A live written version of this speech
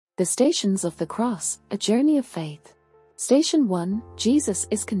The Stations of the Cross, A Journey of Faith. Station 1, Jesus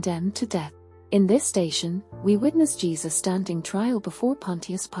is condemned to death. In this station, we witness Jesus standing trial before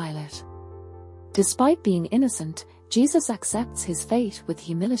Pontius Pilate. Despite being innocent, Jesus accepts his fate with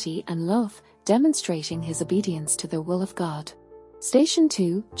humility and love, demonstrating his obedience to the will of God. Station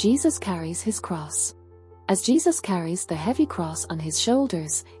 2, Jesus carries his cross. As Jesus carries the heavy cross on his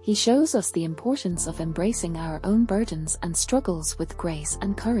shoulders, he shows us the importance of embracing our own burdens and struggles with grace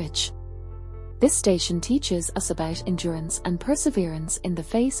and courage. This station teaches us about endurance and perseverance in the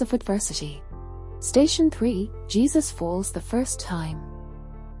face of adversity. Station 3, Jesus falls the first time.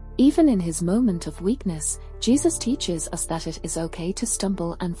 Even in his moment of weakness, Jesus teaches us that it is okay to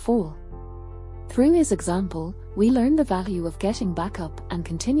stumble and fall. Through his example, we learn the value of getting back up and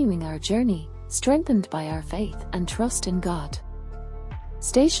continuing our journey, strengthened by our faith and trust in God.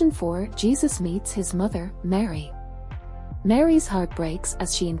 Station 4, Jesus meets his mother, Mary. Mary's heart breaks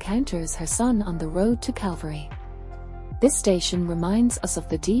as she encounters her son on the road to Calvary. This station reminds us of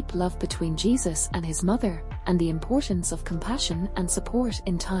the deep love between Jesus and his mother, and the importance of compassion and support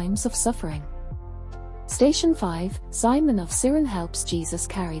in times of suffering. Station 5, Simon of Cyrene helps Jesus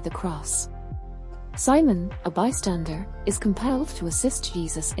carry the cross. Simon, a bystander, is compelled to assist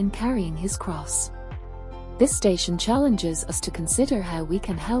Jesus in carrying his cross. This station challenges us to consider how we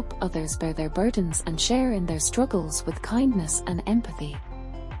can help others bear their burdens and share in their struggles with kindness and empathy.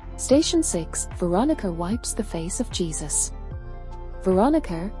 Station 6, Veronica wipes the face of Jesus.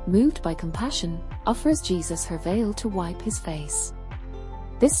 Veronica, moved by compassion, offers Jesus her veil to wipe his face.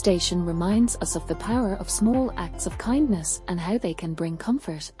 This station reminds us of the power of small acts of kindness and how they can bring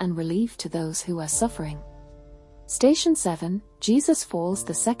comfort and relief to those who are suffering. Station 7, Jesus falls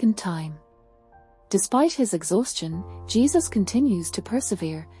the second time. Despite his exhaustion, Jesus continues to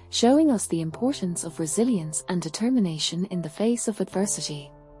persevere, showing us the importance of resilience and determination in the face of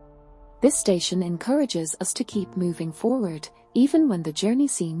adversity. This station encourages us to keep moving forward, even when the journey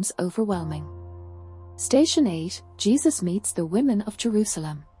seems overwhelming. Station 8, Jesus meets the women of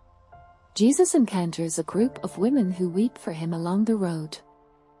Jerusalem. Jesus encounters a group of women who weep for him along the road.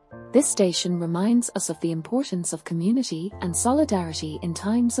 This station reminds us of the importance of community and solidarity in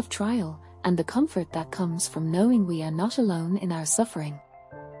times of trial, and the comfort that comes from knowing we are not alone in our suffering.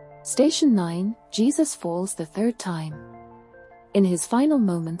 Station 9, Jesus falls the third time. In his final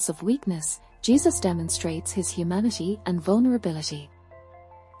moments of weakness, Jesus demonstrates his humanity and vulnerability.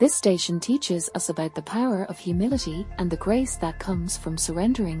 This station teaches us about the power of humility and the grace that comes from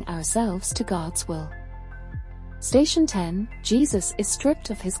surrendering ourselves to God's will. Station 10, Jesus is stripped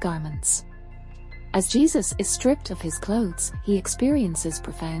of his garments. As Jesus is stripped of his clothes, he experiences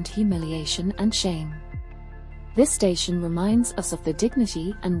profound humiliation and shame. This station reminds us of the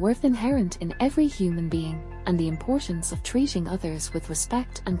dignity and worth inherent in every human being, and the importance of treating others with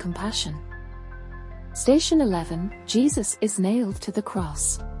respect and compassion. Station 11, Jesus is nailed to the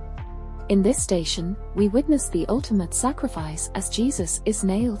cross. In this station, we witness the ultimate sacrifice as Jesus is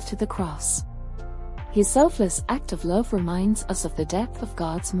nailed to the cross. His selfless act of love reminds us of the depth of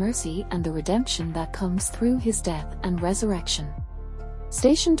God's mercy and the redemption that comes through his death and resurrection.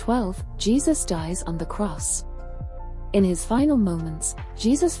 Station 12, Jesus dies on the cross. In his final moments,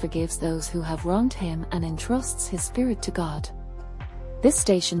 Jesus forgives those who have wronged him and entrusts his spirit to God. This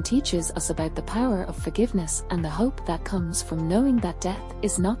station teaches us about the power of forgiveness and the hope that comes from knowing that death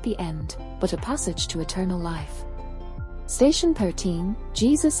is not the end, but a passage to eternal life. Station 13,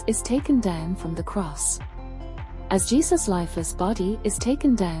 Jesus is taken down from the cross. As Jesus' lifeless body is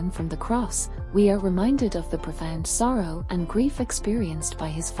taken down from the cross, we are reminded of the profound sorrow and grief experienced by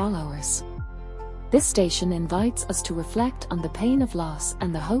his followers. This station invites us to reflect on the pain of loss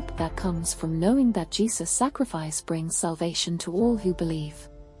and the hope that comes from knowing that Jesus' sacrifice brings salvation to all who believe.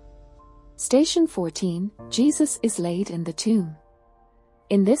 Station 14, Jesus is laid in the tomb.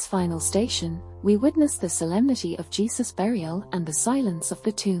 In this final station, we witness the solemnity of Jesus' burial and the silence of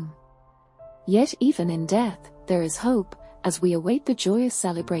the tomb. Yet even in death, there is hope, as we await the joyous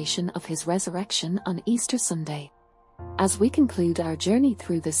celebration of his resurrection on Easter Sunday. As we conclude our journey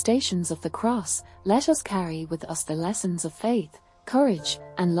through the stations of the cross, let us carry with us the lessons of faith, courage,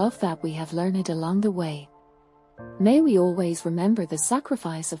 and love that we have learned along the way. May we always remember the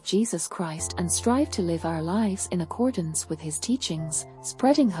sacrifice of Jesus Christ and strive to live our lives in accordance with his teachings,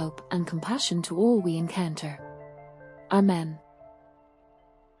 spreading hope and compassion to all we encounter. Amen.